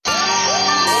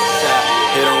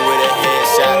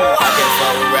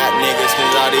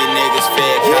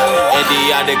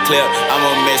out the clip,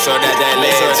 I'ma make sure that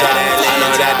leg drop. I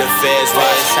know that the feds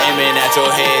watch, aiming at your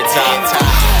head top.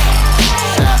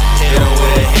 Hit him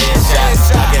with a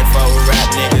headshot. I can't fuck with rap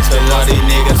niggas, cause all these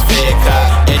niggas fed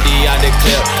cop. ND out the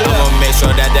clip, I'ma make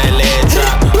sure that leg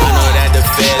drop. I know that the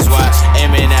feds watch,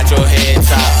 aiming at your head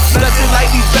top. Nothing like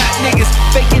these rap niggas,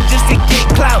 faking just to get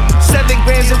clout. 7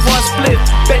 grams in one split,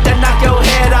 bet that knock your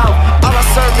head out. All I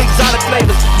serve exotic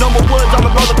flavors, no more woods, all the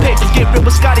roller papers. Get real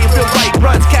with Scotty and real white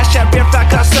runs. Cash out, beer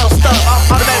fat, cause I sell stuff.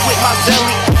 Automatic with my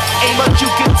belly, ain't much you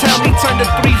can tell me. Turn the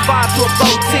 3-5 to a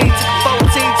 14, took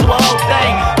 14 to a whole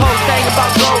thing. Whole thing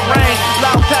about gold rain,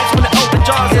 loud packs when the open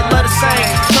jaws and let it sing.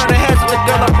 Turn the heads with the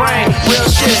girl I bring. Real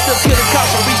shit, still killing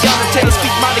cops when we on the table.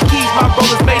 Speak minor keys, my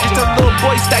rollers majors. Them little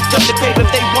boys stacked up the paper.